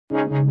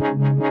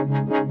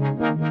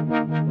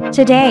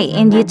Today,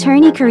 in the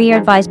Attorney Career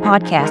Advice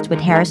podcast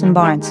with Harrison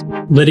Barnes.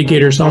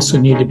 Litigators also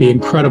need to be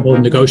incredible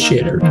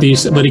negotiators.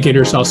 These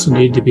litigators also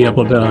need to be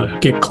able to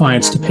get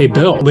clients to pay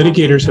bill.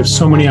 Litigators have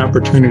so many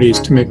opportunities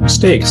to make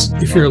mistakes.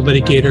 If you're a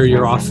litigator,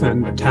 you're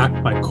often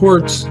attacked by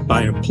courts,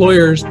 by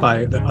employers,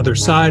 by the other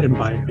side, and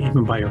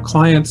even by your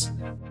clients.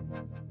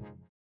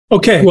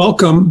 Okay,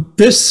 welcome.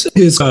 This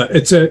is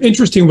it's an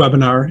interesting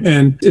webinar,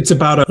 and it's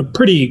about a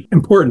pretty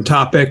important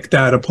topic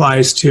that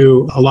applies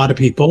to a lot of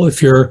people.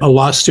 If you're a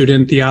law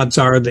student, the odds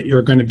are that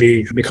you're going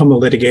to become a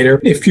litigator.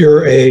 If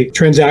you're a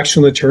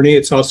transactional attorney,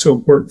 it's also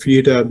important for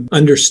you to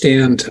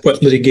understand what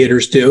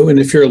litigators do. And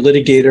if you're a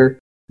litigator,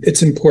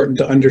 it's important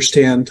to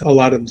understand a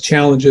lot of the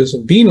challenges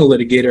of being a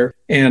litigator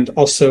and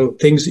also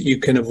things that you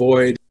can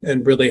avoid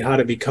and really how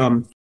to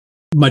become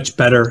much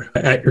better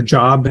at your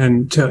job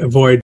and to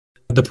avoid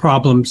the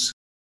problems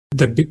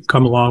that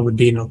come along with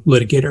being a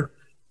litigator.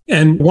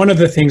 And one of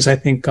the things I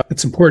think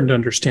it's important to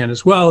understand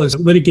as well is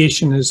that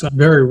litigation is a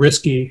very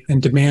risky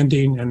and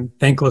demanding and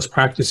thankless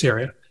practice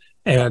area.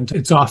 And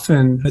it's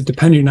often,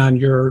 depending on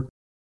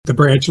the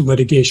branch of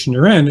litigation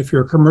you're in, if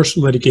you're a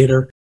commercial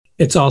litigator,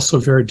 it's also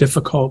very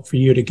difficult for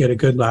you to get a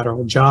good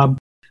lateral job.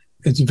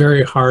 It's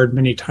very hard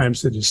many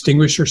times to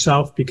distinguish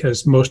yourself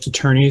because most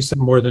attorneys,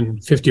 more than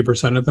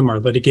 50% of them are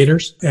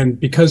litigators. And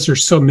because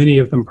there's so many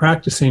of them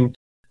practicing,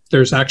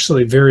 there's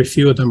actually very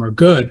few of them are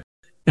good,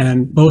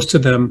 and most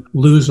of them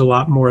lose a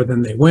lot more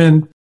than they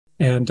win.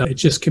 And it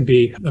just can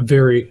be a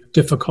very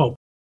difficult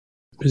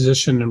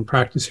position and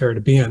practice area to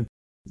be in.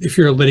 If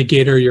you're a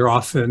litigator, you're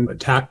often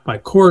attacked by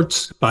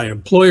courts, by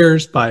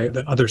employers, by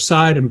the other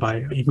side, and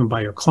even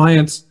by your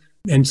clients.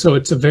 And so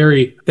it's a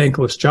very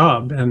thankless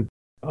job. And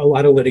a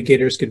lot of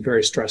litigators get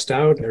very stressed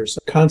out. There's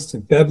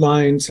constant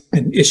deadlines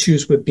and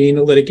issues with being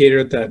a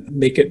litigator that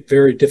make it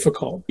very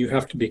difficult. You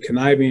have to be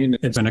conniving.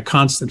 It's in a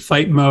constant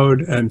fight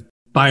mode. And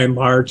by and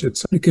large,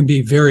 it can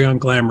be very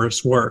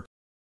unglamorous work.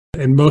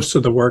 And most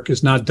of the work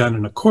is not done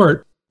in a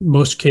court.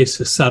 Most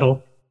cases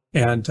settle.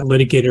 And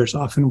litigators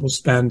often will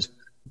spend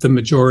the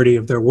majority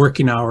of their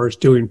working hours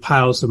doing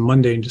piles of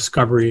mundane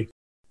discovery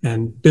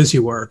and busy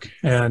work.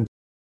 And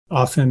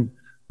often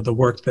the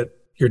work that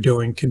you're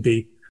doing can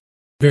be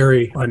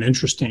very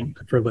uninteresting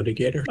for a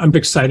litigator. I'm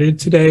excited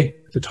today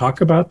to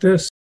talk about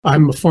this.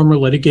 I'm a former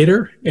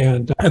litigator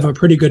and I have a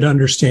pretty good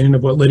understanding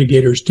of what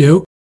litigators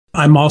do.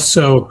 I'm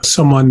also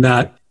someone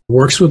that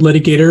works with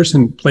litigators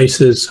and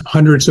places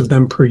hundreds of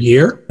them per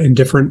year in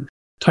different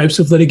types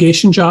of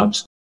litigation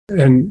jobs.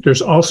 And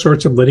there's all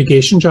sorts of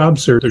litigation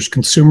jobs. There's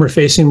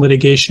consumer-facing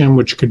litigation,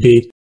 which could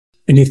be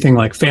anything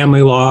like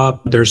family law.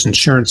 There's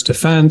insurance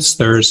defense.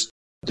 There's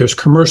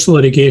commercial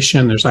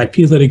litigation. There's IP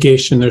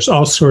litigation. There's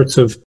all sorts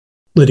of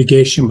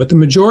litigation, but the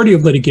majority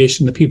of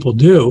litigation that people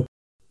do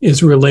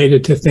is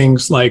related to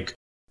things like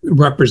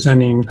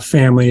representing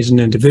families and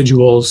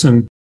individuals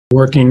and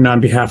working on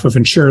behalf of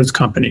insurance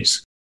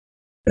companies.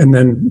 And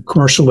then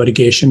commercial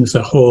litigation is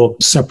a whole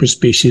separate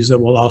species that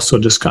we'll also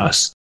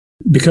discuss.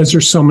 Because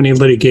there's so many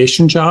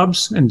litigation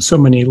jobs and so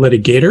many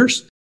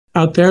litigators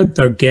out there,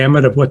 the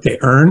gamut of what they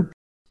earn,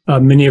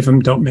 many of them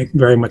don't make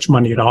very much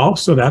money at all.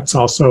 So that's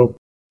also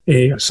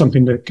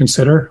something to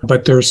consider.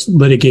 But there's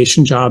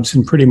litigation jobs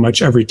in pretty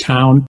much every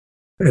town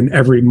and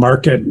every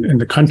market in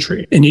the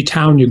country. Any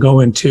town you go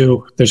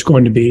into, there's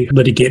going to be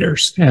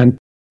litigators. And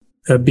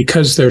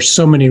because there's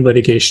so many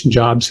litigation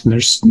jobs and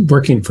there's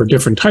working for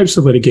different types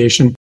of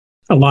litigation,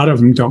 a lot of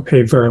them don't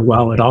pay very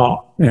well at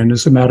all. And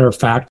as a matter of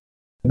fact,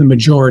 the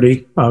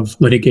majority of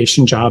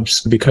litigation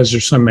jobs, because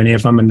there's so many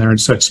of them and they're in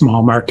such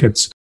small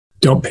markets,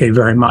 don't pay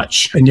very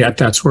much. And yet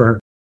that's where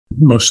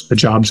most of the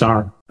jobs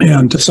are.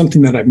 And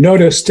something that I've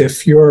noticed,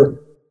 if you're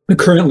a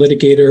current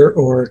litigator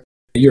or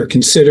you're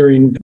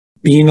considering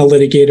being a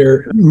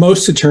litigator,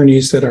 most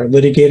attorneys that are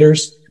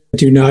litigators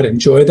do not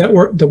enjoy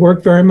the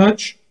work very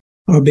much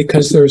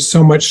because there's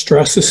so much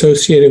stress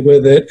associated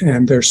with it.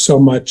 And there's so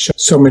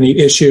many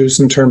issues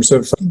in terms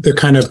of the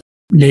kind of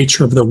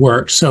nature of the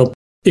work. So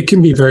it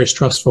can be very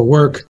stressful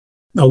work.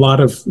 A lot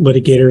of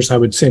litigators, I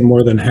would say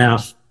more than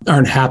half,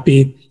 aren't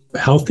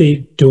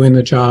healthy doing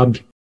the job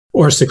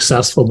or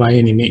successful by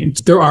any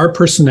means. There are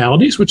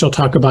personalities, which I'll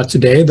talk about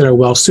today, that are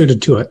well suited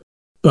to it.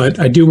 But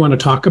I do want to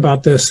talk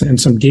about this in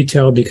some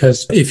detail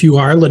because if you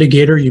are a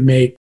litigator, you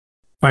may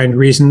find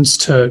reasons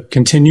to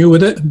continue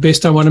with it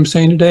based on what I'm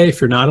saying today.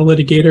 If you're not a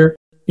litigator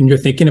and you're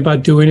thinking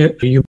about doing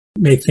it, you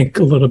may think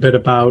a little bit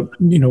about,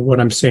 what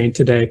I'm saying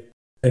today,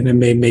 and it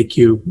may make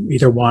you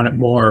either want it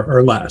more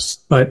or less.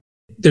 But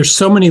there's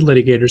so many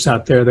litigators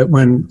out there that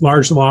when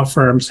large law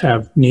firms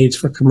have needs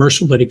for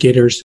commercial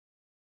litigators,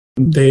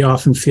 they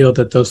often feel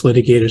that those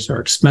litigators are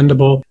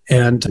expendable,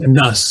 and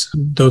thus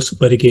those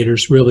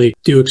litigators really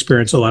do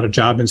experience a lot of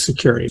job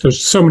insecurity.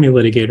 There's so many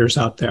litigators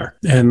out there,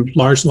 and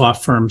large law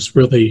firms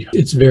really,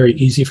 it's very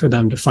easy for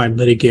them to find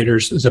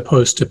litigators as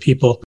opposed to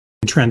people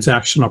in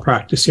transactional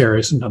practice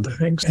areas and other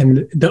things.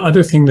 And the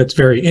other thing that's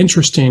very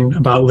interesting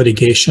about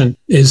litigation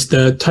is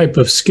the type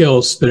of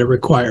skills that it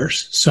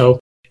requires. So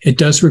it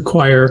does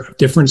require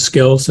different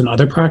skills in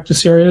other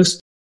practice areas.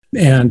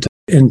 And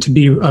to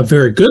be a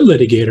very good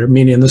litigator,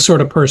 meaning the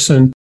sort of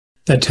person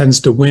that tends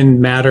to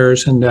win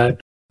matters and that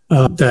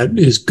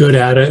is good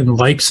at it and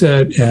likes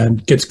it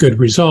and gets good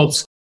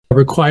results,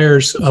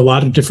 requires a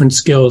lot of different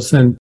skills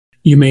than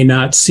you may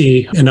not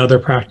see in other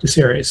practice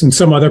areas. In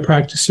some other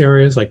practice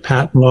areas like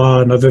patent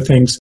law and other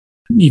things,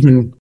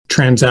 even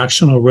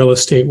transactional real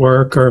estate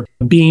work or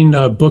being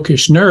a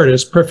bookish nerd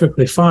is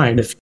perfectly fine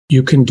if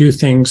you can do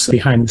things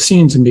behind the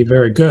scenes and be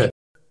very good.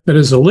 But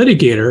as a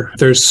litigator,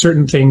 there's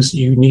certain things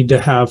you need to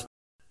have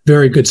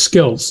very good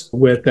skills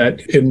with that,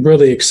 and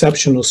really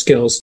exceptional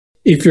skills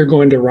if you're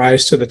going to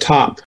rise to the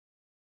top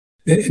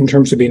in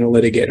terms of being a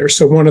litigator.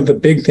 So one of the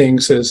big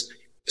things is,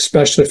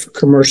 especially for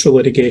commercial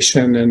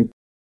litigation,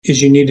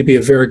 is you need to be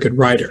a very good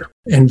writer.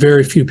 And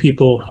very few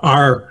people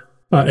are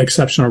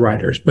exceptional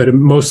writers, but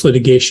most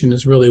litigation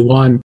is really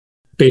won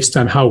based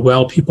on how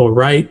well people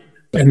write.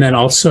 And then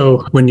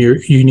also when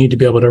you need to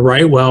be able to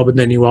write well, but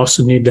then you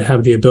also need to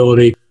have the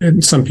ability,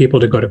 and some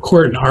people, to go to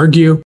court and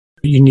argue.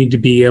 You need to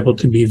be able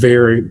to be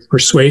very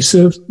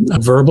persuasive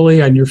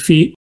verbally on your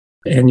feet.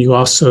 And you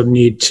also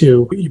need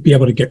to be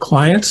able to get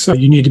clients. So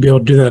you need to be able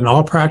to do that in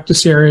all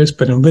practice areas,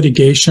 but in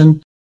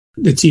litigation,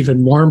 it's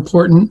even more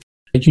important.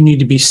 You need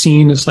to be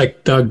seen as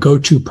like the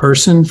go-to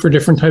person for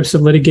different types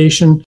of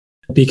litigation,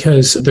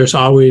 because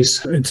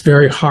it's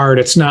very hard.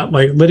 It's not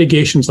like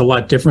litigation's a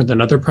lot different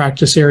than other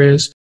practice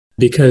areas,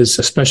 because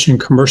especially in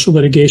commercial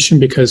litigation,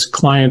 because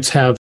clients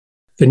have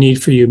the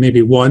need for you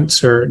maybe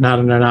once or not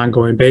on an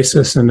ongoing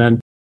basis, and then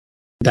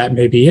that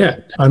may be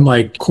it.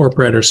 Unlike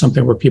corporate or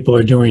something where people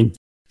are doing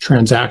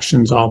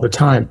transactions all the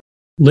time.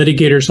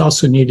 Litigators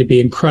also need to be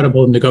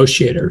incredible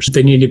negotiators.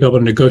 They need to be able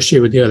to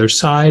negotiate with the other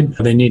side.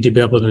 They need to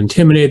be able to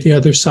intimidate the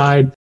other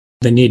side.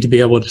 They need to be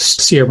able to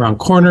see around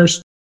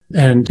corners,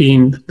 and they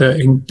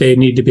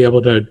need to be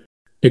able to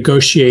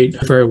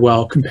negotiate very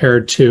well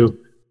compared to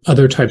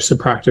other types of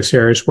practice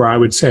areas where I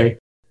would say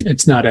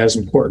it's not as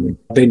important.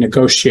 They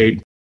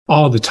negotiate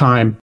all the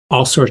time,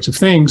 all sorts of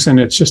things, and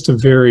it's just a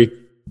very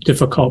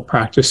difficult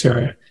practice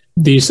area.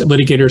 These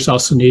litigators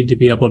also need to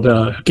be able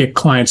to get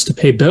clients to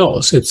pay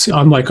bills. It's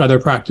unlike other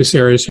practice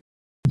areas.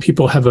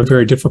 People have a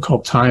very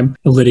difficult time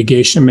in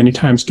litigation, many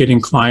times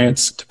getting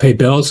clients to pay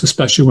bills,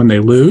 especially when they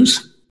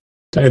lose.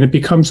 And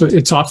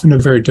it's often a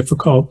very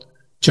difficult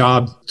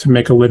job to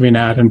make a living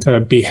at and to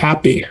be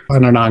happy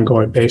on an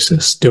ongoing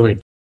basis doing.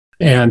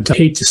 And I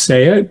hate to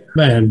say it,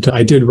 and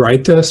I did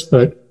write this,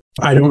 but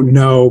I don't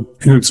know,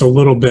 and it's a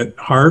little bit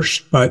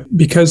harsh, but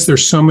because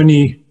there's so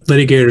many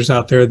litigators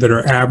out there that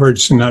are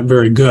average and not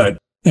very good.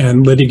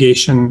 And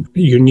litigation,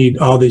 you need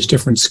all these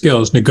different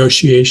skills,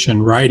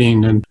 negotiation,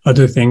 writing, and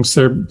other things.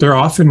 There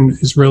often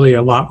is really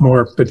a lot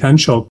more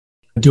potential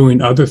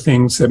doing other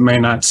things that may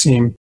not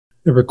seem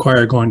to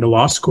require going to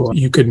law school.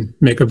 You could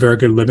make a very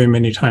good living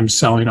many times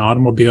selling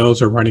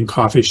automobiles or running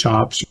coffee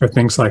shops or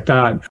things like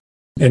that.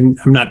 And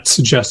I'm not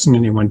suggesting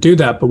anyone do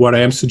that, but what I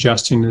am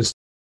suggesting is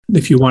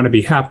if you want to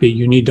be happy,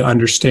 you need to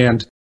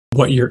understand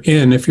what you're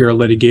in if you're a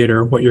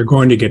litigator, what you're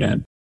going to get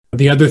in.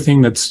 The other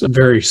thing that's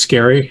very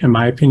scary, in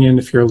my opinion,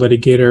 if you're a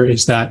litigator,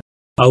 is that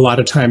a lot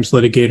of times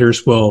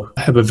litigators will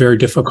have a very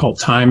difficult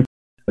time,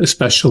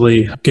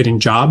 especially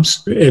getting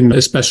jobs, and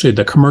especially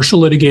the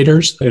commercial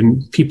litigators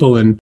and people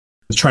in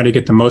trying to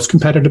get the most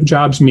competitive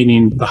jobs,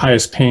 meaning the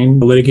highest paying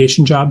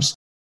litigation jobs.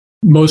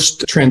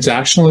 Most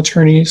transactional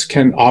attorneys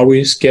can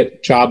always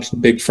get jobs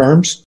with big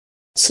firms.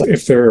 So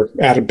if they're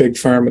at a big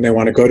firm and they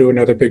want to go to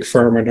another big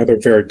firm or another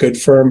very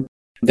good firm,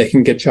 they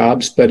can get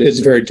jobs, but it's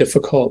very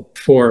difficult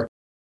for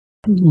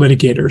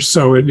litigators.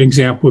 So an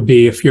example would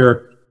be if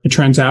you're a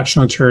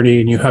transactional attorney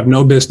and you have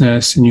no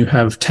business and you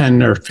have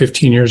 10 or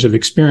 15 years of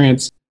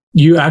experience,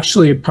 you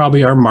actually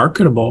probably are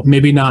marketable,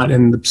 maybe not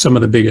in some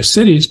of the biggest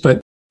cities,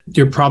 but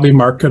you're probably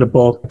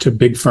marketable to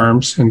big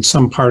firms in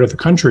some part of the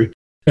country.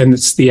 And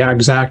it's the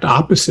exact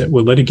opposite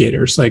with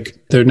litigators. Like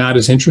they're not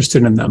as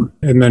interested in them.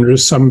 And then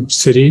there's some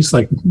cities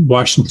like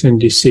Washington,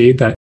 D.C.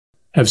 that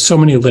have so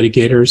many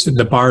litigators that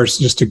the bar is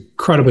just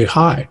incredibly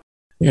high.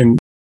 In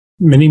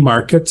many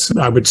markets,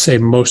 I would say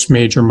most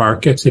major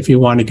markets, if you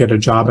want to get a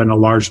job in a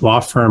large law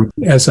firm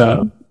as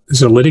a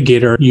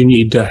litigator, you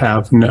need to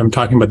have, and I'm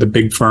talking about the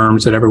big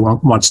firms that everyone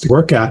wants to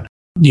work at,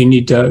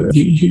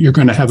 you're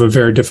going to have a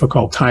very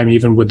difficult time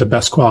even with the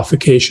best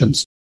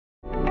qualifications.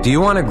 Do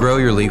you want to grow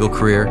your legal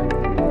career?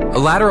 A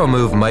lateral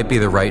move might be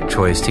the right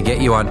choice to get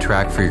you on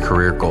track for your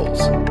career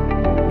goals.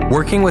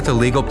 Working with a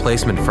legal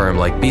placement firm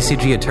like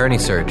BCG Attorney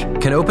Search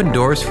can open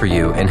doors for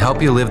you and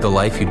help you live the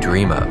life you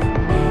dream of.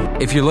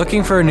 If you're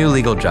looking for a new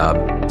legal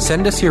job,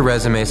 send us your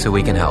resume so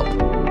we can help.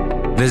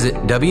 Visit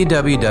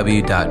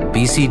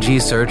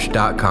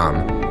www.bcgsearch.com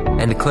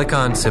and click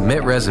on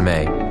Submit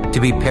Resume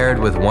to be paired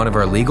with one of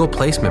our legal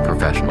placement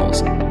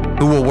professionals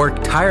who will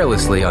work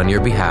tirelessly on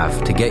your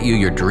behalf to get you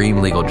your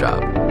dream legal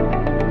job.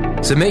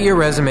 Submit your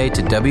resume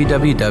to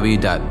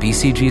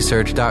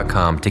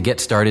www.bcgsearch.com to get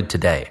started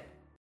today.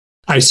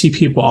 I see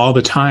people all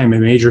the time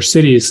in major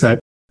cities that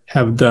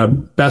have the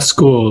best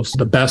schools,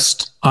 the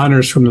best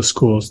honors from the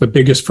schools, the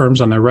biggest firms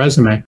on their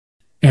resume,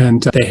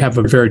 and they have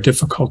a very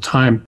difficult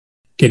time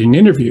getting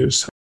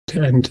interviews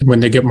and when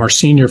they get more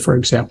senior, for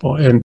example.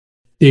 And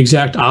the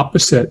exact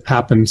opposite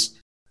happens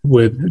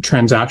with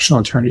transactional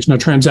attorneys. Now,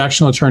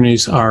 transactional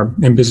attorneys are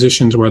in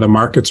positions where the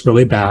market's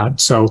really bad.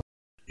 So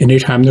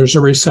anytime there's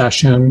a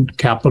recession,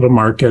 capital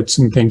markets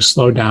and things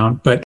slow down,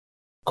 but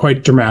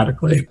quite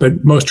dramatically.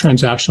 But most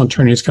transactional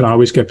attorneys can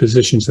always get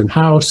positions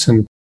in-house,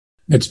 and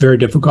it's very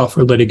difficult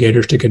for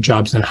litigators to get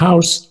jobs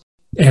in-house.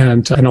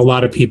 And a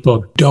lot of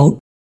people don't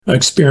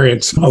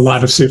experience a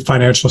lot of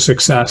financial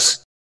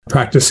success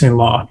practicing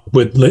law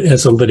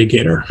as a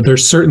litigator.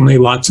 There's certainly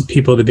lots of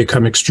people that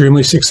become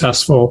extremely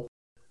successful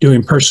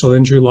doing personal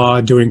injury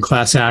law, doing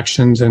class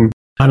actions, and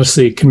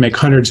honestly can make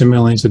hundreds of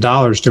millions of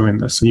dollars doing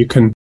this.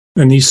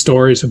 And these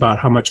stories about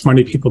how much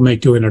money people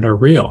make doing it are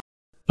real.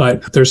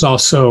 But there's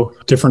also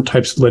different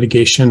types of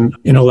litigation,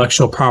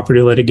 intellectual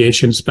property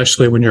litigation,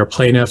 especially when you're a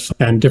plaintiff,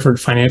 and different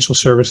financial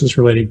services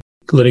related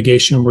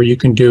litigation where you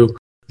can do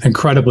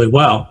incredibly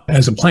well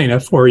as a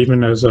plaintiff or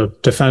even as a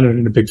defendant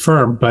in a big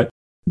firm. But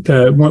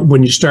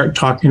when you start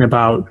talking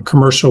about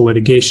commercial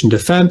litigation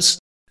defense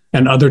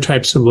and other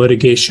types of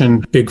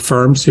litigation, big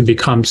firms, it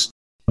becomes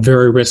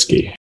very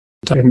risky.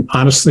 And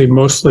honestly,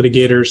 most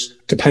litigators,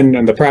 depending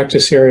on the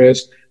practice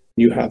areas,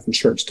 you have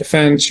insurance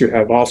defense, you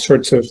have all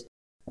sorts of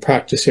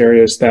practice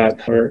areas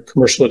that are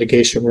commercial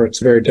litigation where it's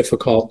very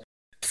difficult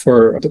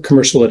for the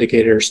commercial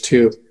litigators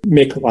to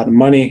make a lot of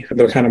money,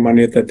 the kind of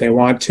money that they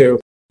want to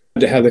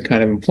have the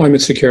kind of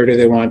employment security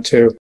they want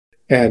to.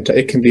 And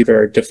it can be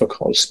very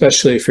difficult,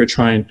 especially if you're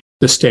trying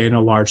to stay in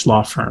a large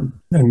law firm.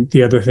 And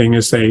the other thing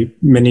is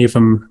many of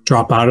them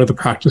drop out of the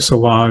practice of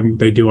law and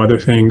they do other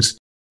things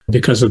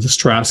because of the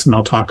stress. And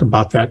I'll talk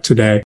about that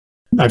today.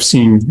 I've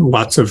seen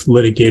lots of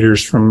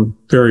litigators from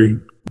very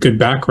good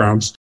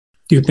backgrounds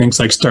do things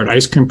like start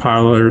ice cream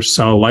parlors,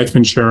 sell life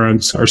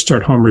insurance, or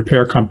start home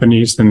repair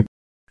companies. And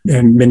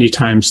many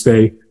times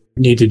they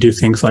need to do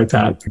things like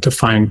that to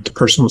find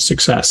personal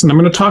success. And I'm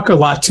going to talk a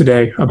lot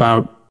today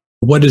about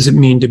what does it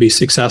mean to be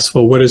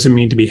successful? What does it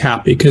mean to be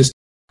happy? Because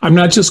I'm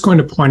not just going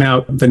to point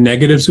out the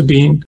negatives of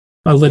being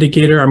a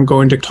litigator. I'm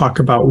going to talk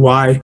about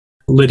why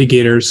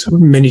litigators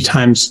many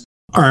times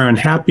are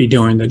unhappy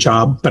doing the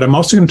job. But I'm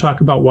also going to talk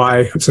about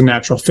why it's a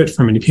natural fit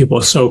for many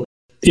people. So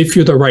if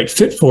you're the right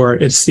fit for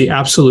it, it's the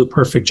absolute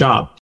perfect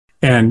job.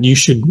 And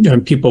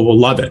people will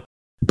love it.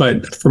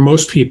 But for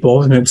most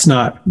people, and it's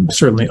not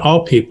certainly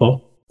all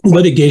people,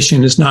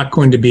 litigation is not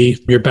going to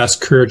be your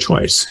best career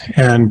choice,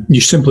 and you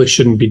simply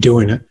shouldn't be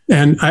doing it.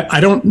 And I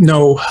don't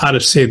know how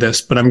to say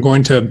this, but I'm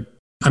going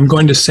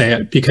to say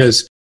it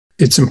because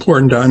it's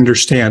important to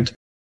understand.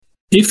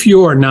 If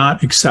you are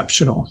not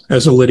exceptional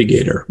as a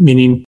litigator,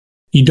 meaning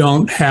you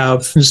don't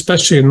have,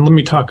 especially, and let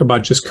me talk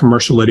about just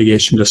commercial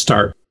litigation to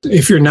start.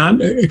 If you're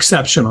not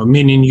exceptional,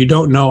 meaning you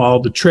don't know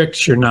all the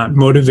tricks, you're not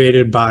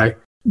motivated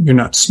you're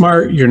not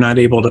smart, you're not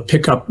able to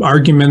pick up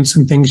arguments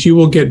and things, you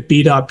will get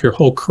beat up your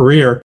whole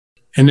career.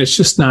 And it's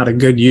just not a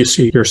good use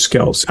of your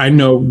skills. I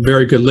know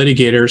very good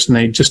litigators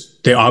and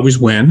they always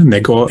win and they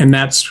go, and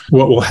that's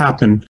what will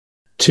happen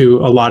to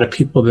a lot of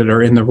people that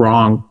are in the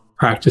wrong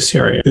practice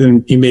area.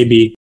 And you may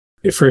be,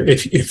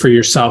 for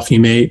yourself,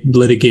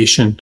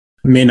 litigation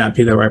may not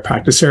be the right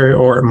practice area,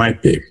 or it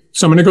might be.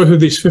 So I'm going to go through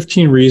these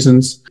 15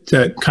 reasons,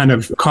 that kind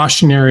of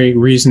cautionary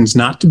reasons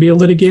not to be a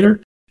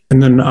litigator.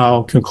 And then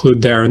I'll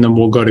conclude there, and then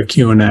we'll go to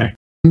Q&A.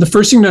 The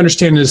first thing to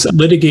understand is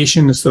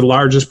litigation is the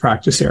largest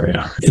practice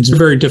area. It's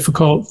very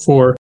difficult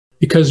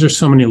because there's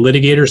so many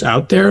litigators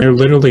out there. They're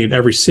literally in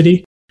every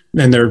city,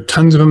 and there are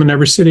tons of them in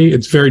every city.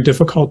 It's very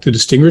difficult to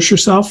distinguish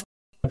yourself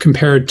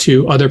compared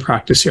to other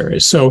practice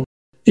areas. So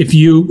if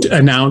you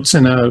announce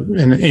in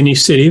any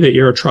city that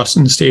you're a trust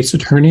and estates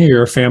attorney, or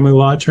you're a family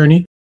law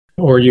attorney,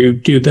 or you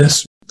do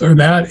this or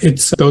that,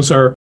 those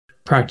are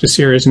practice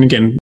areas. And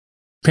again,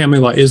 family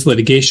law is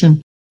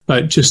litigation,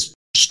 but just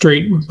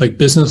straight like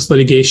business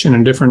litigation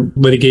and different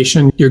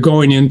litigation, you're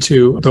going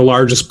into the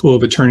largest pool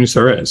of attorneys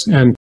there is.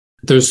 And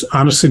there's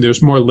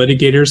more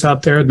litigators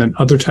out there than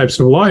other types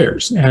of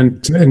lawyers.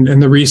 And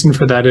the reason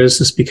for that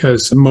is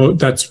because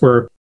that's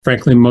where,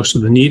 frankly, most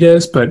of the need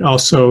is, but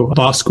also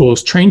law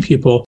schools train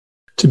people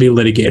to be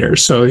litigators.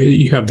 So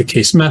you have the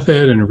case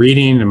method and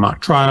reading and mock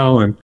trial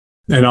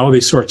and all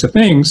these sorts of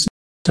things.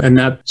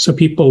 So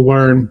people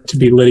learn to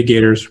be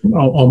litigators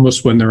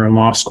almost when they're in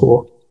law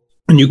school.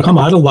 And you come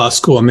out of law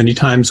school many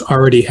times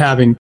already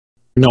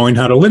knowing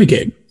how to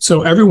litigate.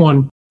 So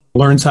everyone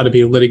learns how to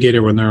be a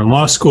litigator when they're in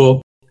law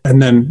school.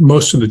 And then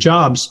most of the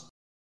jobs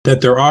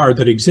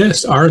that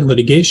exist are in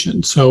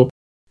litigation. So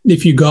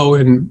if you go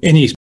in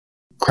any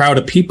crowd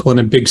of people in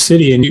a big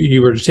city and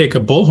you were to take a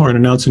bullhorn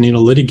announcing a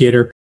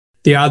litigator,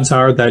 the odds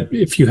are that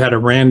if you had a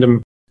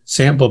random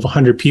sample of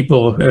 100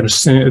 people,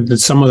 that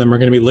some of them are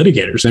going to be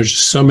litigators. There's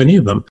just so many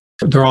of them.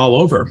 They're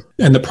all over.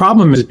 And the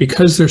problem is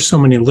because there's so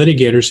many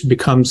litigators, it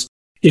becomes,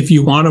 if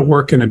you want to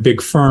work in a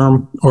big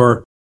firm,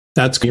 or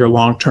that's your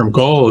long-term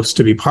goal is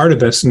to be part of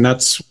this, and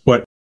that's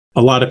what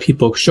a lot of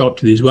people show up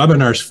to these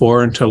webinars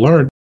for and to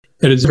learn,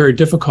 that it's very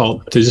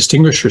difficult to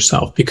distinguish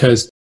yourself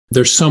because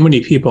there's so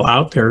many people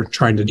out there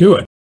trying to do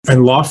it.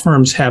 And law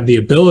firms have the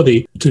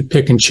ability to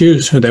pick and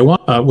choose who they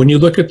want. When you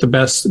look at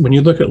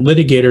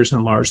litigators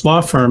in large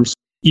law firms,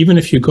 even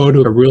if you go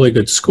to a really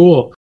good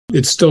school,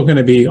 it's still going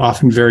to be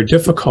often very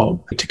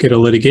difficult to get a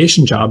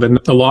litigation job. And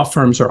the law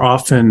firms are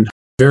often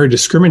very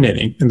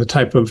discriminating in the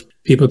type of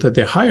people that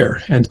they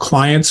hire. And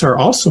clients are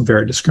also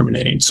very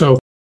discriminating. So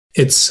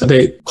it's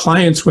the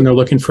clients, when they're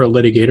looking for a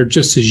litigator,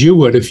 just as you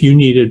would if you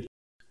needed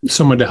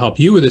someone to help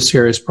you with a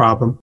serious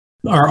problem,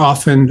 are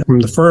often from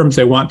the firms.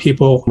 They want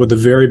people with the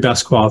very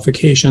best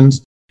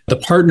qualifications. The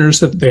partners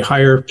that they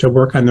hire to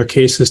work on their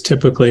cases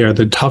typically are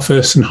the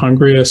toughest and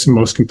hungriest and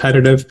most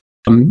competitive.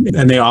 And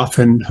they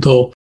often,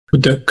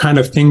 the kind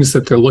of things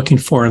that they're looking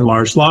for in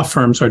large law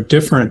firms are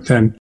different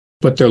than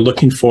what they're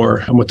looking for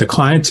and what the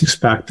clients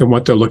expect and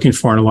what they're looking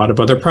for in a lot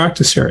of other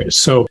practice areas.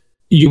 So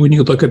when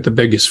you look at the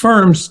biggest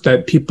firms,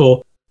 that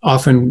people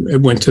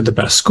often went to the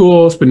best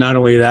schools, but not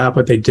only that,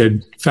 but they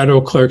did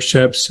federal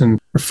clerkships and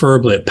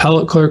preferably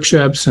appellate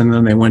clerkships, and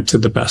then they went to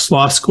the best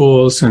law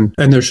schools, and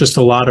there's just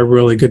a lot of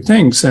really good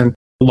things. And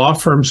law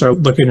firms are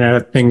looking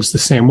at things the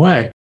same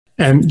way.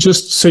 And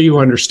just so you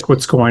understand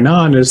what's going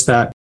on is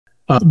that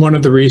one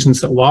of the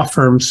reasons that law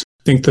firms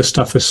think this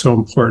stuff is so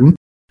important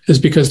is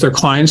because their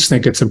clients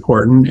think it's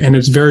important, and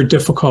it's very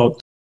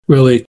difficult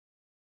really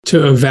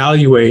to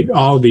evaluate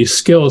all these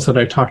skills that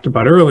I talked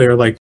about earlier,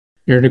 like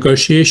your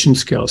negotiation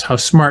skills, how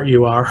smart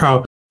you are,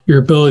 how your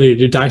ability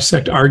to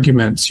dissect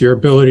arguments, your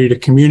ability to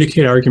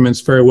communicate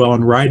arguments very well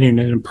in writing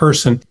and in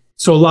person.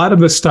 So a lot of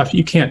this stuff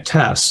you can't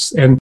test.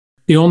 And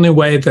the only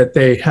way that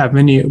they have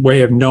any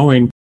way of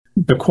knowing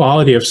the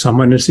quality of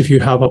someone is if you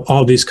have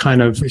all these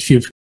if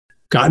you've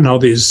gotten all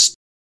these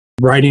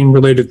writing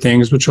related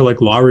things, which are like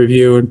law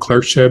review and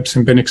clerkships,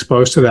 and been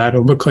exposed to that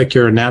and look like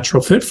you're a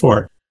natural fit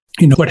for it.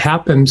 You know, what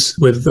happens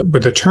with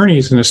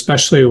attorneys, and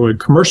especially with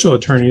commercial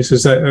attorneys,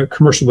 is that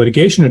commercial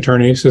litigation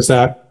attorneys, is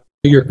that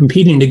you're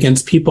competing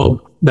against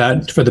people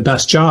that for the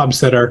best jobs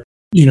that are,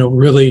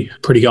 really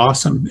pretty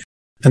awesome.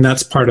 And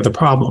that's part of the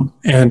problem.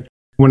 And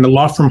when a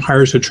law firm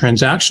hires a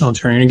transactional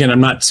attorney, and again, I'm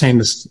not saying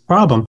this is a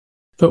problem,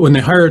 but when they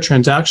hire a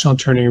transactional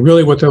attorney,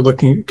 really what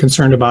they're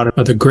concerned about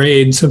are the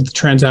grades of the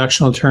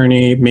transactional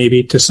attorney,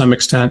 maybe to some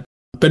extent,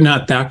 but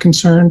not that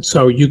concerned.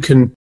 So you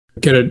can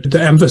the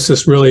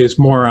emphasis really is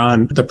more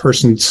on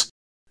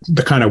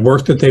the kind of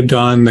work that they've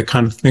done, the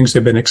kind of things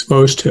they've been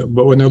exposed to.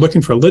 But when they're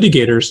looking for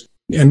litigators,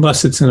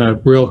 unless it's in a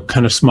real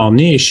kind of small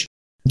niche,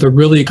 they're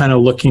really kind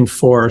of looking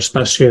for,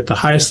 especially at the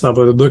highest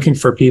level, they're looking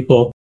for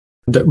people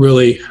that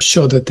really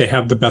show that they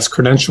have the best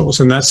credentials.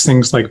 And that's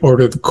things like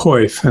order of the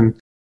coif and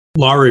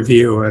law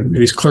review and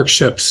these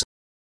clerkships.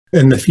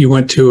 And if you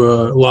went to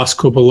a law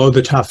school below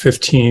the top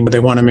 15,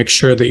 they want to make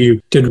sure that you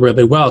did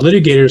really well.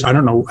 Litigators, I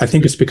don't know, I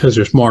think it's because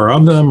there's more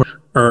of them,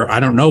 or I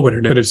don't know what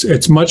it is.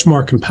 It's much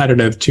more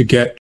competitive to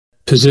get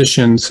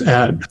positions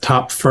at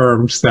top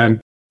firms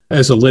than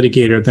as a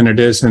litigator than it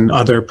is in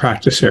other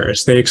practice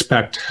areas. They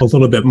expect a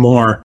little bit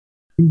more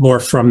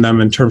from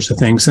them in terms of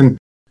things. And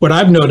what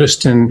I've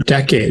noticed in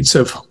decades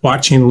of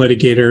watching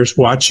litigators,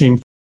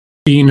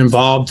 being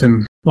involved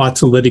in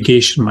lots of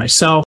litigation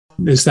myself,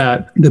 is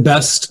that the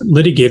best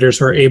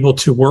litigators are able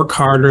to work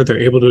harder. They're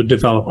able to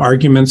develop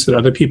arguments that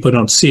other people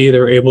don't see.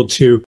 They're able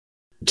to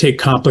take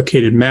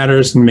complicated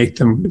matters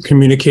and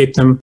communicate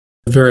them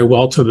very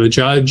well to the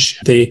judge.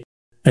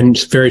 And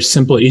very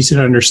simple, easy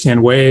to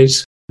understand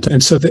ways.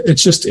 And so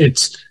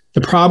it's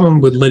the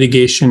problem with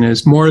litigation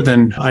is more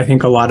than I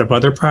think a lot of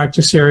other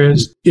practice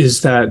areas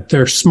is that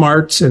their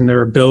smarts and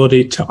their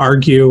ability to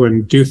argue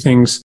and do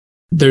things.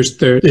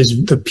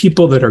 The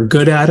people that are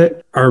good at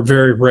it are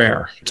very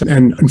rare.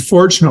 And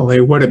unfortunately,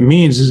 what it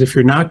means is if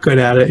you're not good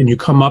at it and you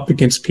come up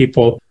against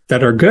people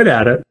that are good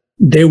at it,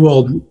 they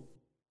will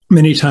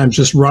many times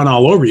just run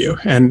all over you.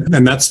 And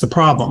that's the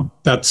problem.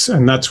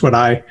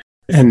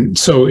 And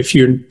so if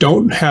you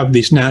don't have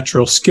these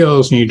natural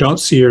skills and you don't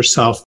see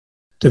yourself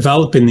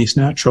developing these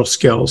natural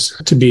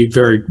skills to be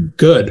very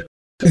good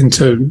and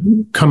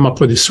to come up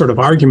with these sort of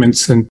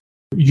arguments, and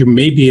you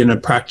may be in a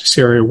practice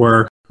area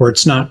where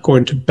it's not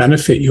going to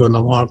benefit you in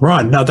the long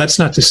run. Now, that's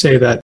not to say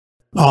that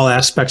all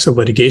aspects of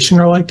litigation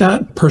are like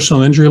that.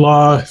 Personal injury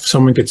law, if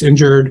someone gets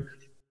injured,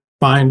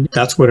 fine,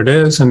 that's what it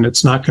is. And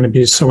it's not going to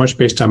be so much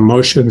based on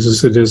emotions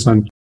as it is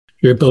on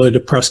your ability to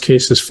press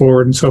cases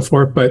forward and so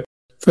forth. But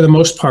for the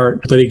most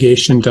part,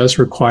 litigation does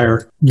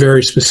require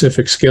very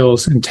specific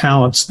skills and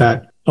talents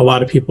that a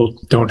lot of people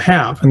don't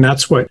have. And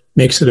that's what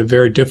makes it a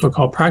very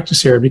difficult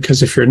practice area,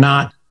 because if you're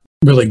not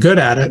really good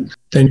at it,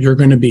 then you're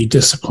going to be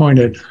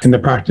disappointed in the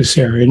practice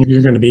area. And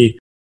you're going to be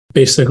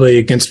basically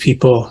against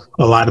people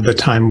a lot of the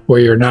time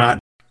where you're not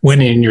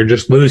winning, you're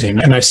just losing.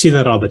 And I see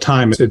that all the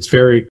time.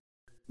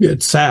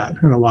 It's sad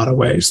in a lot of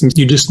ways. And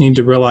you just need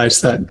to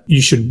realize that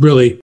you should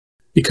really,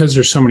 because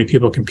there's so many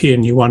people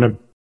competing,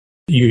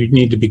 you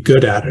need to be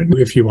good at it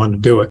if you want to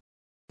do it.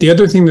 The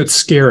other thing that's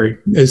scary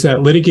is that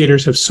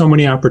litigators have so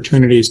many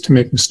opportunities to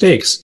make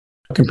mistakes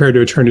compared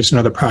to attorneys in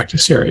other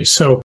practice areas.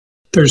 So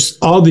there's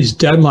all these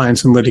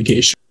deadlines in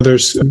litigation.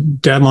 There's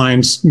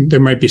deadlines. There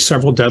might be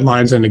several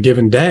deadlines in a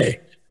given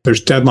day.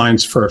 There's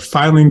deadlines for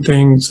filing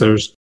things.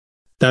 There's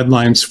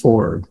deadlines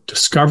for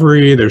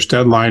discovery, there's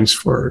deadlines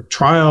for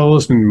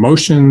trials and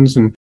motions.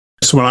 And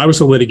so when I was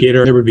a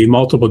litigator, there would be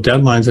multiple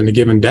deadlines in a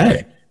given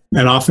day.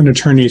 And often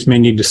attorneys may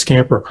need to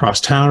scamper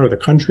across town or the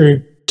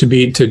country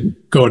to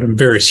go to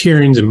various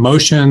hearings and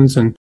motions.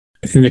 And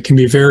it can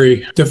be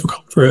very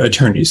difficult for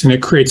attorneys. And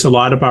it creates a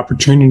lot of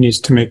opportunities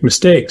to make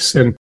mistakes.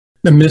 And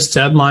the missed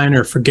deadline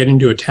or forgetting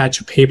to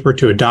attach a paper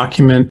to a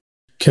document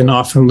can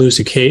often lose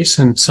a case.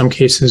 In some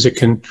cases, it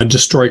can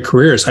destroy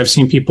careers. I've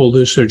seen people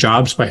lose their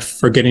jobs by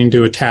forgetting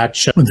to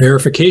attach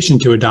verification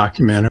to a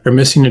document or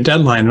missing a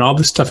deadline. And all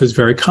this stuff is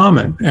very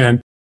common.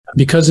 And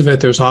because of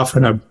it, there's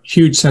often a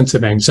huge sense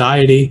of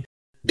anxiety.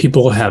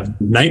 People have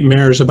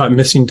nightmares about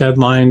missing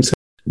deadlines.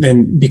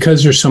 And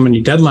because there's so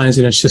many deadlines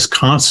and it's just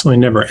constantly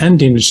never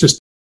ending, it's just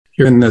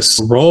you're in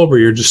this role where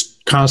you're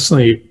just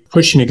constantly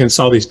pushing against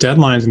all these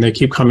deadlines and they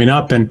keep coming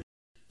up. And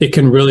it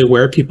can really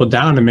wear people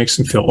down and makes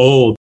them feel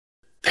old,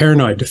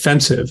 paranoid,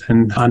 defensive,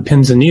 and on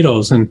pins and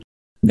needles. And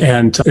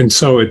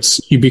so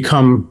you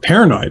become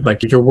paranoid,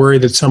 like you're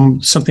worried that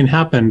something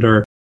happened,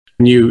 or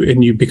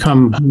you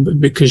become,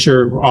 because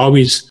you're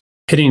always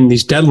hitting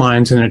these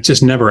deadlines and it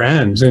just never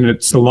ends. And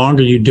it's the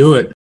longer you do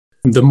it,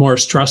 the more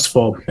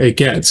stressful it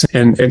gets.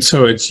 And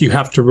so you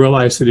have to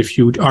realize that if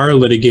you are a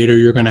litigator,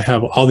 you're going to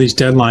have all these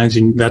deadlines,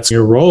 and that's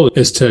your role,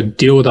 is to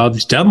deal with all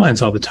these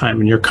deadlines all the time.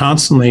 And you're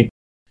constantly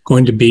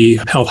going to be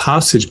held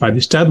hostage by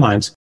these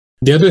deadlines.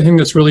 The other thing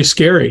that's really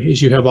scary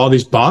is you have all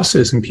these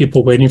bosses and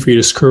people waiting for you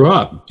to screw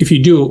up. If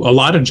you do a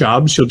lot of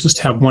jobs, you'll just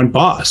have one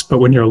boss. But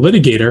when you're a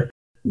litigator,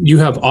 you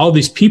have all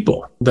these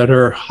people that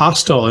are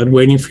hostile and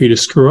waiting for you to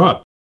screw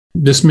up.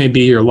 This may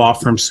be your law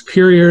firm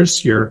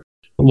superiors, your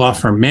law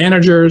firm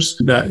managers,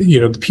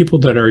 the people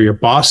that are your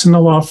boss in the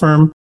law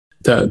firm,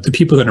 the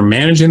people that are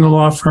managing the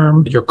law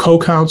firm, your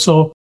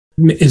co-counsel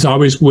is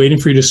always waiting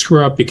for you to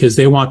screw up because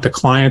they want the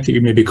client that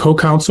you may be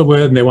co-counsel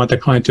with, and they want the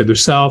client to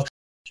themselves.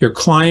 Your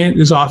client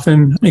is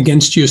often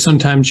against you.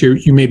 Sometimes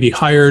you may be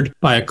hired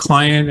by a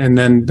client, and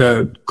then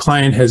the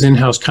client has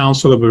in-house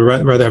counsel that would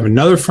rather have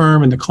another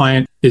firm, and the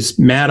client is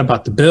mad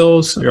about the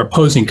bills. Your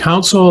opposing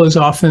counsel is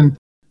often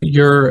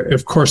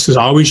of course, is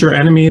always your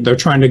enemy. They're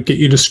trying to get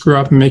you to screw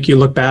up and make you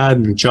look bad.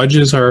 And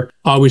judges are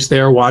always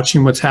there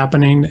watching what's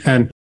happening.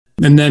 And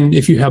then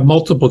if you have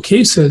multiple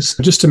cases,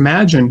 just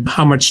imagine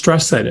how much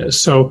stress that is.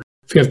 So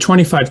if you have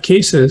 25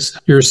 cases,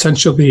 you're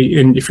essentially,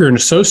 if you're an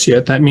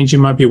associate, that means you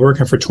might be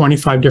working for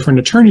 25 different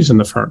attorneys in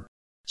the firm.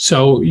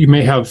 So you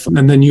may have,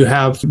 and then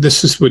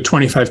this is with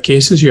 25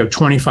 cases, you have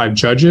 25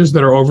 judges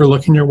that are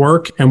overlooking your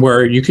work, and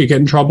where you could get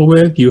in trouble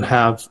with, you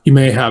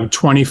may have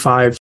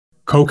 25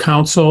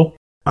 co-counsel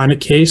on a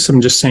case.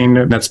 I'm just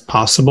saying that's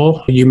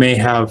possible. You may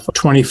have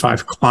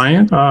 25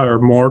 client or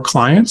more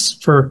clients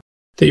that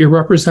you're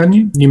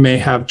representing. You may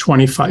have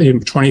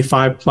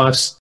 25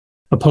 plus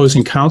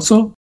opposing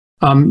counsel.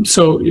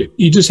 So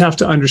you just have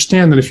to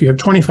understand that if you have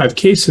 25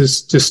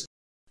 cases,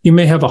 you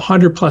may have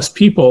 100 plus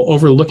people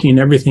overlooking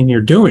everything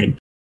you're doing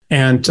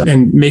and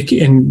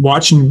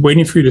watching,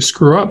 waiting for you to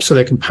screw up so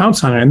they can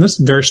pounce on it. And this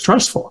is very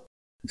stressful.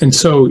 And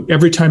so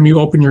every time you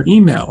open your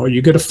email or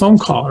you get a phone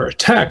call or a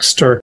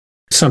text or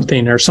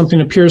something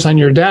appears on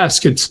your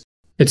desk, it's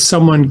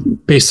someone,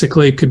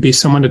 basically could be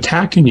someone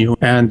attacking you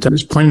and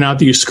pointing out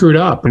that you screwed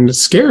up, and it's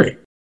scary.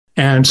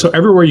 And so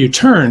everywhere you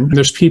turn,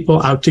 there's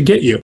people out to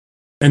get you.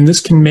 And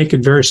this can make it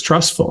very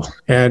stressful,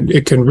 and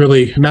it can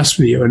really mess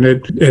with you. And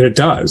it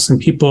does.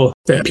 And people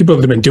that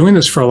have been doing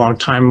this for a long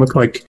time look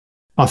like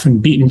often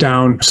beaten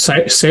down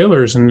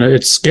sailors, and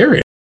it's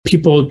scary.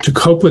 People, to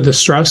cope with the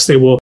stress,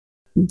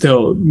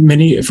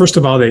 first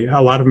of all,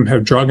 a lot of them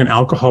have drug and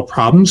alcohol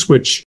problems,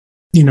 which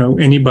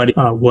anybody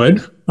would,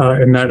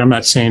 and that I'm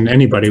not saying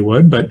anybody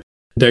would, but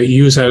they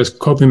use that as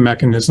coping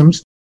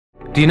mechanisms.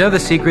 Do you know the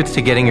secrets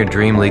to getting your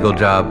dream legal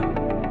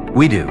job?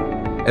 We do.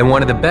 And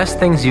one of the best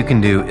things you can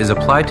do is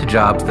apply to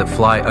jobs that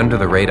fly under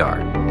the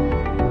radar.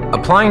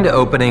 Applying to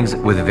openings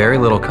with very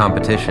little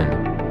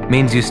competition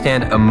means you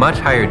stand a much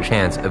higher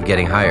chance of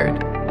getting hired.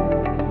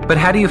 But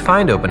how do you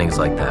find openings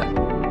like that?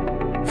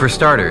 For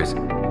starters,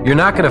 you're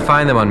not going to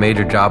find them on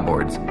major job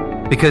boards,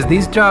 because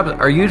these jobs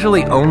are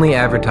usually only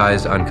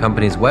advertised on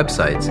companies'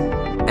 websites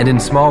and in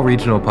small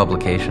regional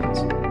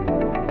publications.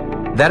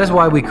 That is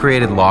why we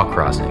created Law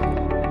Crossing,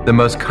 the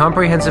most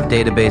comprehensive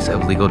database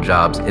of legal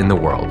jobs in the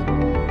world.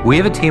 We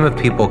have a team of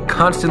people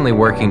constantly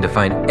working to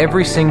find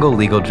every single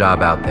legal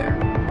job out there.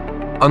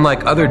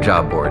 Unlike other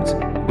job boards,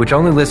 which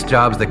only list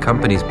jobs that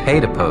companies pay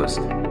to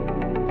post,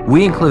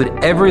 we include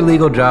every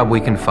legal job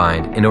we can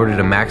find in order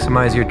to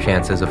maximize your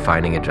chances of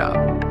finding a job.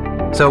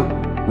 So,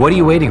 what are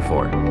you waiting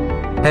for?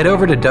 Head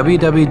over to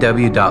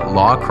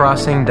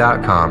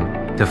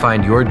www.lawcrossing.com to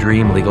find your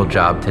dream legal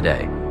job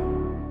today.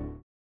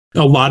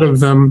 A lot of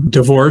them,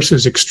 divorce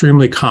is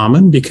extremely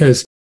common,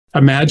 because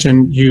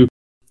imagine you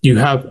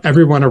have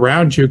everyone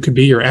around you could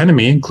be your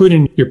enemy,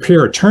 including your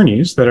peer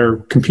attorneys that are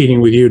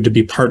competing with you to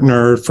be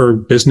partner for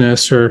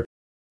business, so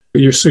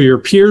your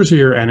peers are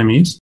your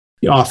enemies.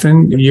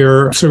 Often when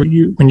you're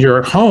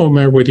at home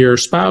or with your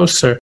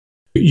spouse,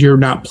 you're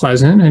not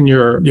pleasant and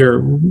you're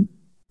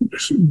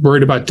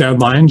worried about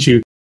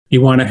deadlines.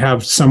 You want to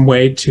have some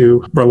way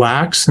to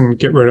relax and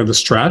get rid of the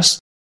stress.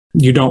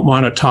 You don't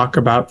want to talk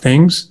about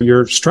things.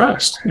 You're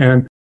stressed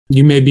and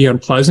you may be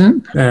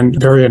unpleasant and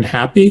very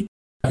unhappy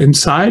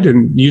inside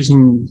and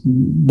using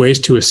ways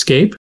to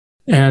escape.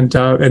 And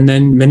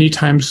then many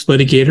times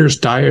litigators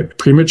die at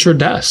premature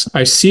deaths.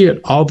 I see it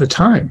all the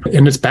time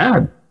and it's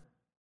bad.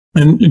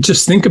 And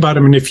just think about it.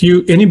 I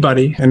mean,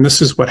 anybody, and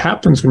this is what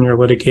happens when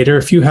you're a litigator,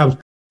 if you have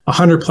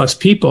 100 plus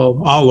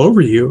people all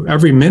over you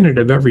every minute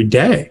of every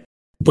day,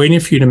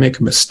 waiting for you to make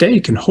a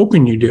mistake and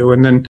hoping you do,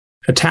 and then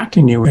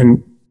attacking you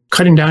and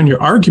cutting down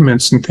your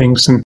arguments and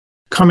things and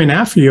coming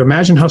after you,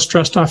 imagine how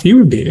stressed off you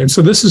would be. And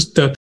so this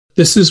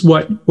is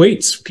what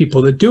waits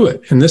people that do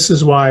it. And this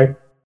is why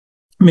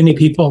many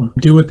people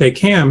do what they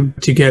can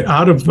to get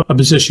out of a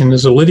position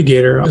as a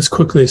litigator as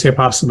quickly as they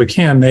possibly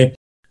can. They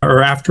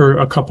are after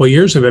a couple of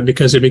years of it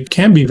because it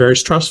can be very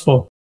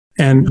stressful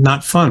and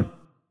not fun.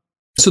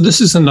 So this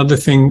is another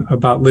thing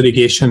about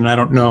litigation. I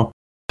don't know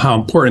how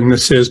important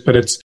this is, but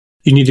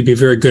you need to be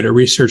very good at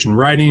research and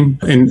writing.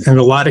 And in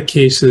a lot of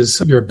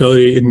cases, your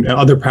ability in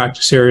other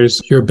practice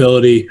areas, your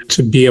ability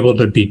to be able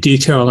to be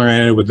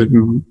detail-oriented with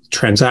the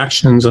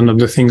transactions and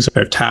other things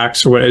like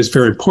tax or what is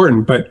very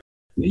important. But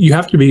you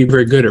have to be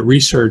very good at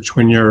research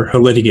when you're a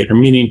litigator,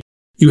 meaning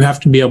you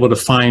have to be able to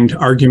find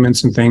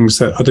arguments and things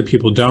that other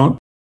people don't.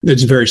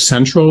 It's very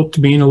central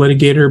to being a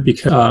litigator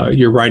because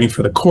you're writing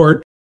for the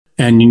court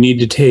and you need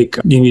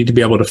to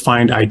be able to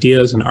find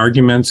ideas and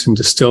arguments and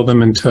distill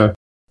them into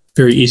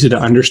very easy to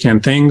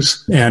understand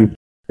things. And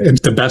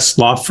the best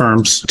law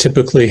firms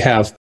typically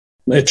have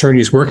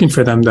attorneys working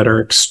for them that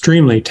are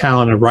extremely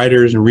talented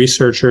writers and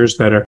researchers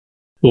that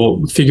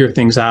will figure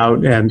things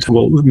out and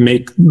will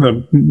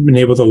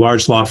enable the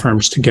large law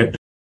firms to get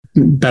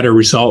better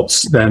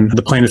results than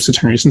the plaintiff's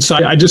attorneys. And so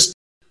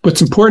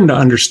what's important to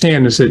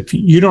understand is that if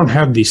you don't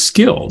have these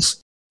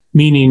skills,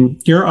 meaning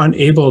you're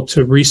unable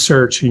to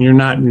research and you're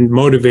not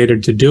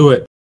motivated to do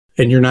it,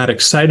 and you're not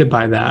excited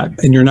by that,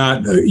 and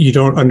you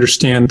don't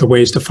understand the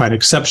ways to find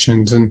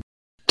exceptions and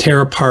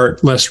tear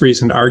apart less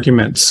reasoned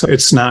arguments,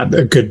 it's not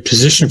a good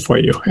position for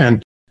you.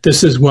 And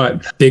this is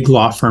what big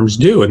law firms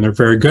do, and they're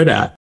very good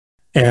at.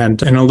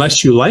 And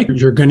unless you like it,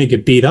 you're going to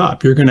get beat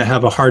up. You're going to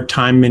have a hard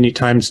time many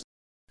times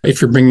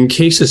if you're bringing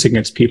cases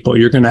against people.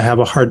 You're going to have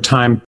a hard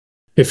time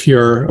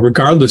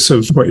regardless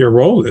of what your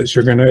role is,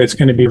 it's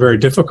going to be very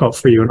difficult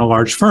for you in a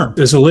large firm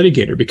as a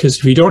litigator, because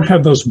if you don't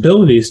have those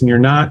abilities and you're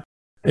not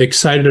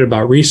excited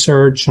about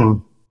research and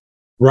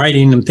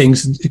writing and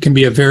things, it can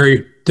be a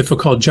very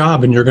difficult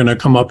job and you're going to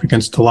come up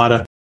against a lot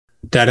of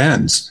dead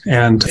ends.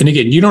 And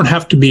again, you don't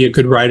have to be a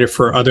good writer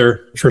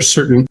for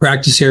certain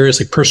practice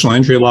areas like personal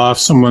injury law. If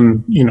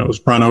someone,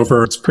 is run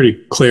over, it's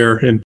pretty clear.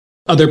 In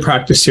other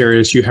practice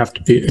areas, you have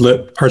to be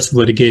parts of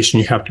litigation,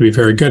 you have to be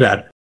very good at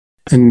it.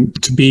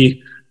 And to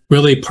be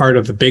really part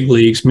of the big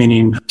leagues,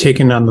 meaning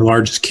taking on the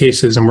largest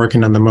cases and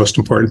working on the most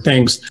important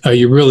things,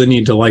 you really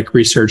need to like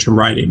research and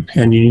writing,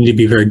 and you need to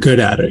be very good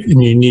at it.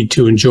 And you need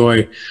to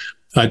enjoy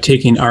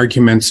taking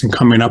arguments and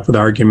coming up with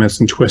arguments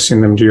and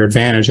twisting them to your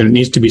advantage. And it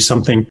needs to be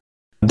something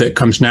that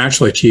comes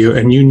naturally to you.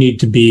 And you need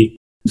to be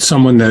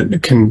someone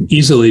that can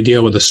easily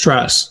deal with the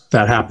stress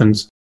that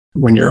happens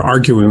when you're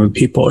arguing with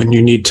people, and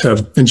you need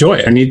to enjoy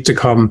it. It needs to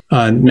come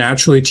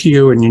naturally to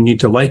you, and you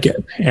need to like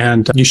it.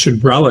 And you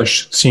should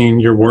relish seeing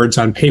your words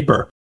on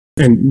paper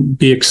and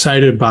be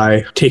excited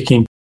by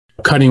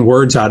cutting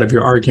words out of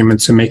your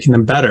arguments and making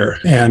them better,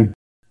 and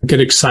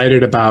get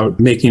excited about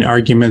making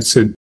arguments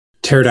that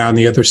tear down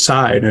the other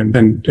side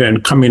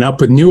and coming up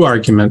with new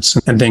arguments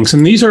and things.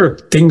 And these are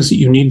things that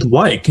you need to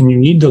like, and you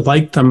need to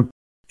like them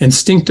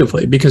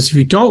instinctively, because if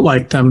you don't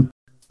like them,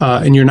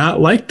 and you're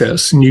not like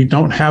this, and you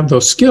don't have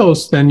those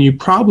skills, then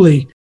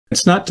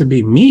it's not to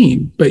be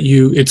mean, but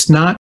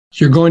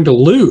you're going to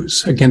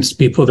lose against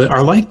people that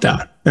are like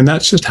that. And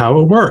that's just how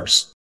it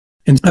works.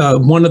 And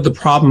one of the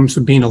problems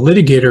of being a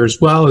litigator as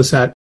well is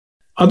that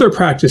other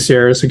practice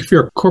areas, like if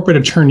you're a corporate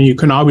attorney, you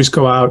can always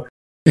go out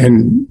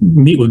and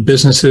meet with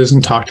businesses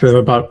and talk to them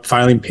about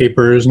filing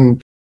papers and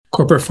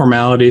corporate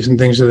formalities and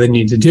things that they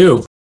need to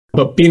do.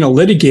 But being a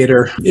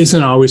litigator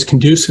isn't always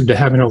conducive to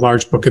having a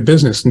large book of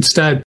business.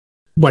 Instead,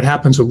 what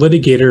happens with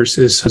litigators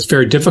is it's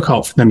very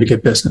difficult for them to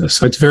get business.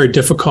 So it's very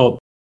difficult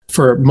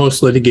for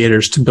most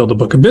litigators to build a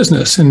book of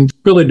business. And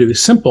really, to be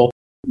simple,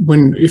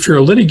 if you're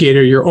a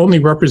litigator, you're only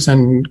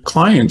representing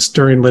clients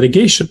during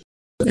litigation.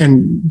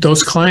 And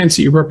those clients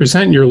that you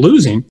represent, you're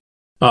losing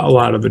a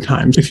lot of the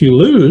times. If you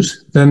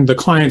lose, then the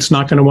client's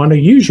not going to want to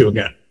use you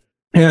again.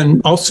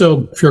 And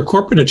also, if you're a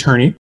corporate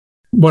attorney,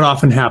 what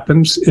often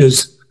happens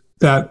is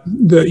that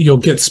you'll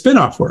get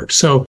spin-off work.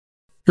 So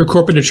your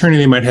corporate attorney,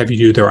 they might have you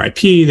do their IP,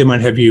 they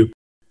might have you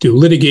do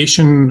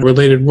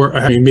litigation-related work.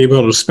 You may be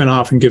able to spin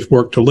off and give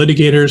work to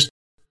litigators.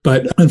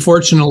 But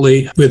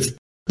unfortunately, with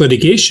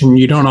litigation,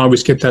 you don't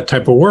always get that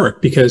type of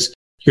work because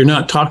you're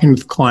not talking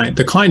to the client.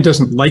 The client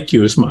doesn't like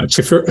you as much.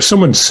 If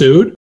someone's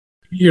sued,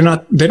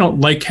 they don't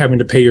like having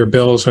to pay your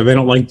bills, or they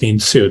don't like being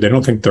sued. They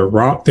don't think they're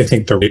wrong. They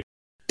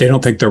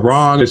don't think they're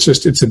wrong. It's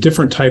a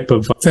different type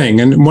of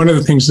thing. And one of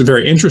the things that's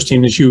very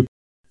interesting is you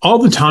all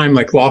the time,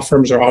 like law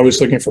firms are always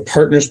looking for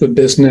partners with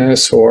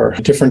business or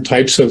different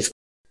types of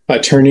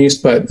attorneys,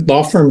 but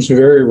law firms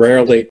very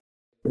rarely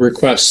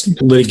request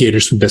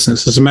litigators for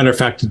business. As a matter of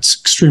fact, it's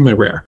extremely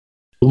rare.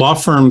 Law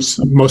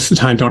firms most of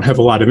the time don't have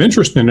a lot of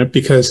interest in it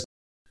because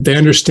they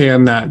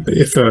understand that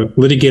if a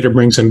litigator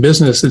brings in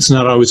business, it's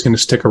not always going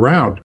to stick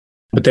around.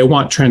 But they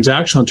want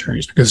transactional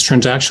attorneys because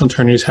transactional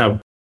attorneys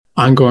have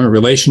ongoing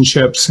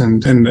relationships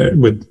and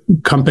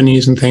with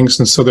companies and things.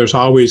 And so there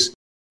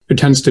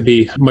tends to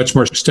be much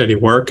more steady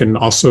work and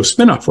also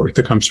spin-off work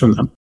that comes from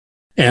them.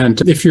 And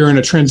if you're in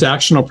a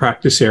transactional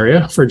practice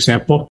area, for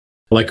example,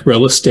 like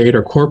real estate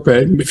or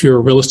corporate, if you're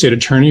a real estate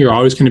attorney, you're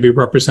always going to be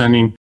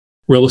representing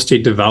real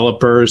estate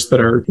developers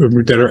that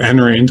are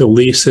entering into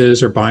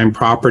leases or buying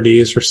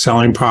properties or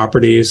selling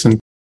properties. And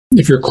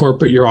if you're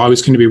corporate, you're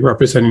always going to be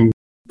representing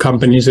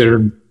companies that are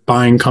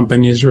buying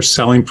companies or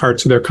selling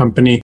parts of their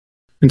company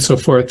and so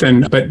forth.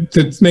 But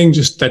the thing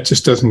that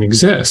just doesn't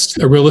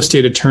exist. A real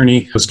estate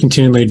attorney is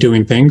continually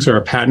doing things, or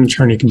a patent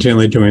attorney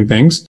continually doing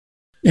things.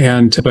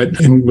 But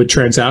with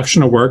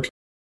transactional work,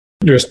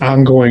 there's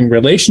ongoing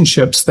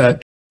relationships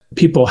that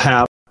people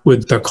have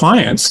with their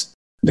clients,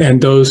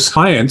 and those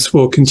clients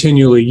will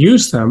continually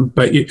use them,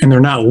 and they're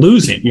not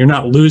losing. You're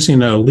not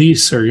losing a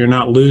lease, or you're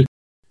not losing.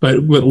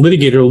 But what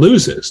litigator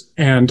loses.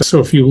 And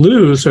so if you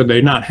lose or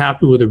they're not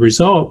happy with the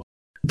result,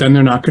 then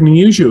they're not going to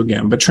use you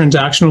again. But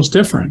transactional is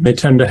different. They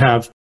tend to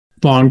have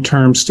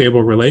long-term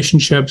stable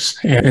relationships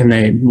and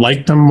they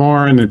like them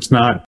more, and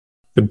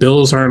the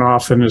bills aren't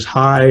often as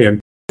high.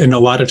 And a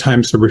lot of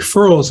times the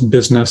referrals of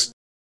business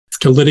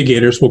to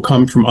litigators will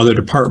come from other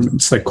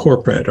departments like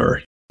corporate,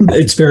 or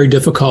it's very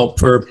difficult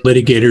for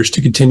litigators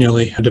to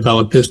continually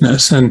develop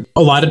business. And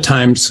a lot of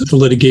times the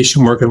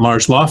litigation work in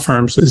large law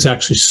firms is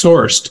actually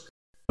sourced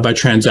by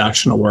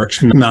transactional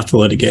work and not the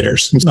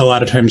litigators. And a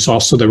lot of times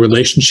also the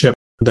relationship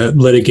that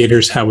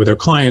litigators have with their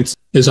clients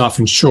is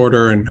often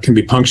shorter and can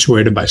be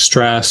punctuated by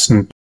stress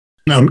and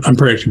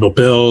unpredictable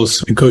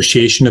bills,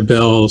 negotiation of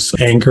bills,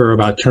 anger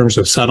about terms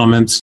of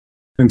settlements.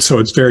 And so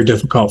it's very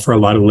difficult for a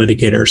lot of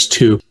litigators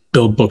to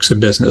build books of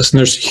business. And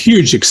there's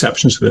huge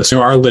exceptions to this.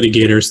 There are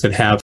litigators that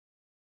have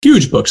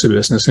huge books of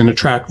business and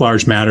attract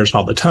large matters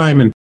all the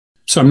time. And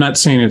so I'm not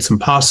saying it's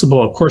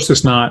impossible. Of course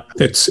it's not.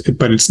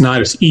 But it's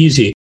not as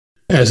easy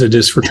as it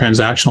is for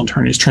transactional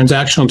attorneys.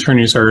 Transactional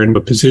attorneys are in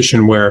a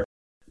position where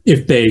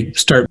if they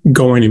start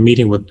going and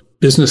meeting with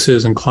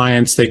businesses and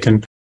clients, they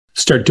can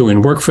start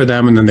doing work for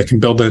them, and then they can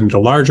build it into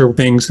larger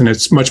things. And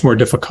it's much more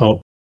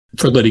difficult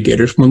for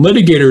litigators. When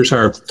litigators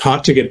are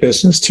taught to get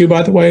business too,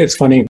 by the way, it's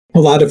funny. A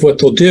lot of what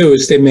they'll do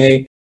is they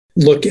may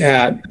look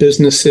at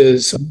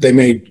businesses. They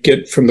may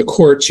get from the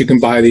courts. You can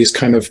buy these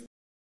kind of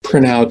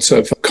printouts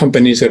of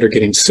companies that are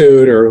getting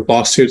sued or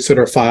lawsuits that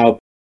are filed.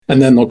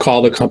 And then they'll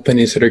call the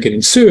companies that are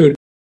getting sued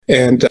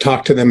and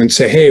talk to them and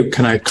say, hey,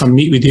 can I come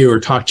meet with you or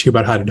talk to you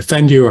about how to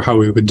defend you or how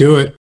we would do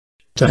it?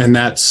 And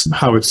that's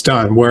how it's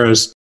done.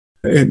 Whereas,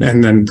 and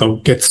then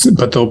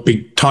they'll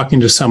be talking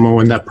to someone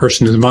when that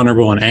person is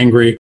vulnerable and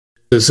angry,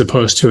 as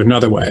opposed to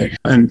another way.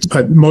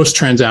 But most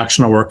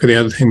transactional work, the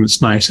other thing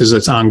that's nice is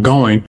it's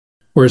ongoing,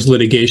 whereas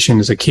litigation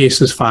is a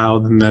case is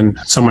filed and then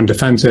someone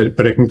defends it,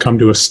 but it can come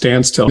to a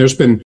standstill. There's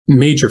been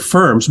major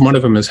firms. One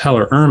of them is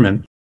Heller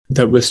Ehrman,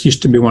 that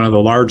used to be one of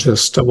the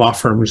largest law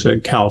firms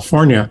in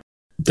California,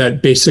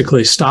 that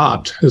basically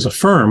stopped as a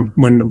firm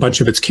when a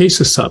bunch of its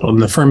cases settled.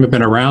 And the firm had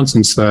been around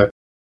since the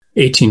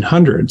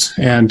 1800s.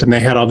 And they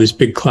had all these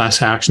big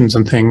class actions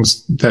and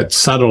things that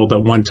settled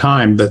at one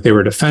time that they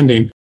were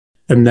defending.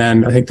 And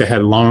then I think they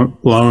had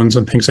loans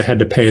and things they had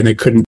to pay, and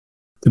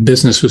the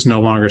business was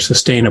no longer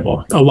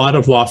sustainable. A lot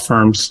of law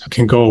firms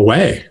can go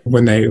away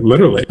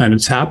and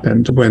it's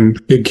happened when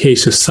big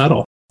cases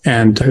settle.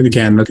 And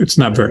again, it's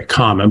not very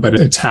common, but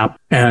it's happened.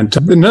 And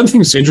another thing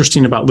that's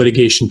interesting about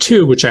litigation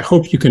too, which I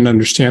hope you can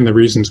understand the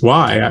reasons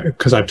why,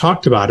 because I've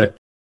talked about it,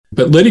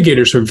 but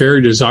litigators are very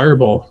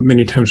desirable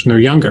many times when they're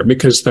younger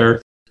because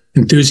they're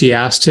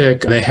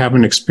enthusiastic. They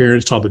haven't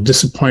experienced all the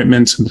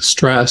disappointments and the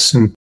stress,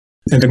 and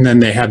then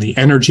they have the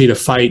energy to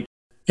fight.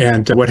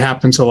 And what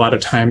happens a lot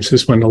of times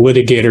is when the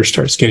litigator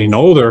starts getting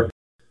older,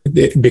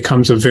 it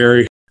becomes a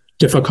very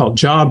difficult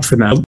job for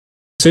them.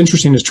 What's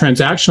interesting is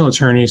transactional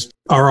attorneys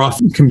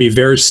can be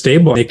very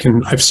stable.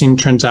 I've seen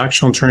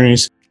transactional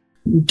attorneys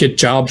get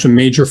jobs in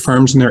major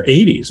firms in their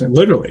 80s, and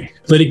literally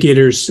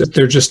litigators,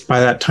 they're just by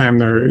that time,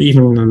 they're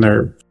even in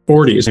their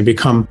 40s, they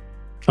become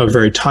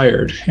very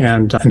tired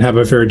and have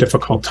a very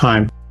difficult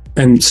time.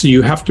 And so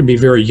you have to be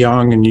very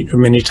young and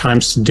many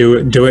times to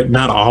do it.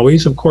 Not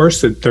always, of course,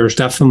 that there's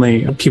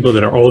definitely people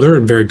that are older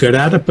and very good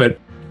at it, but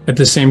at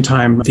the same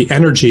time, the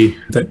energy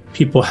that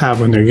people have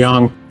when they're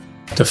young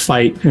to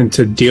fight and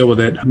to deal with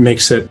it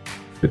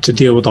to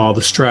deal with all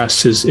the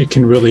stress is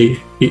really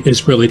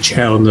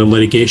channeled in the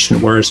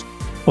litigation. Whereas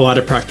a lot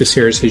of practice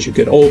areas, as you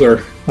get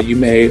older, you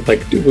may, like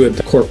with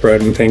the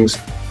corporate and things,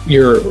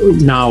 your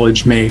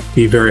knowledge may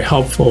be very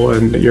helpful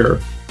and your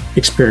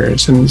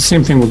experience. And the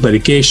same thing with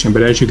litigation.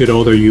 But as you get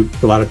older,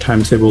 a lot of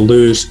times they will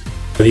lose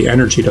the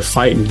energy to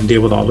fight and to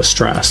deal with all the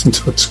stress. And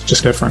so it's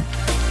just different.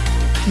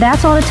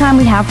 That's all the time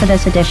we have for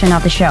this edition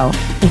of the show.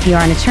 If you're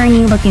an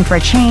attorney looking for a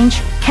change,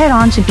 head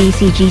on to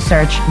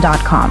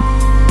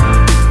bcgsearch.com.